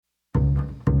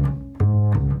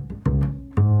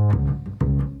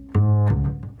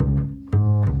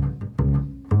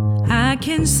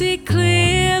can see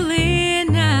clearly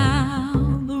now,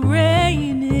 the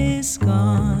rain is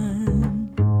gone.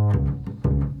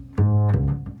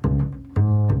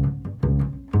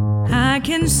 I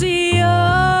can see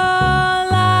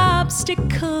all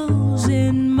obstacles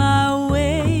in my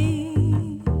way.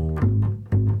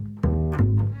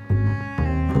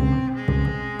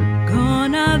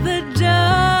 Gone are the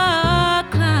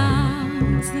dark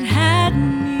clouds that had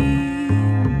me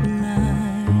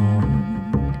blind.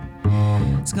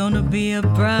 It's gonna be a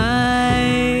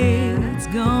bright, it's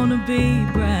gonna be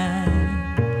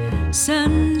bright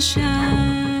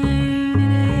sunshine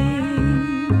day.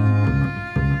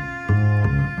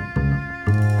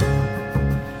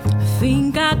 I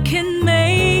think I can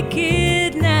make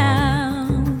it now,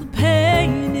 the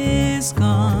pain is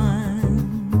gone.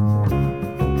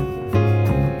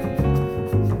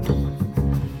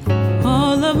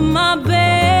 All of my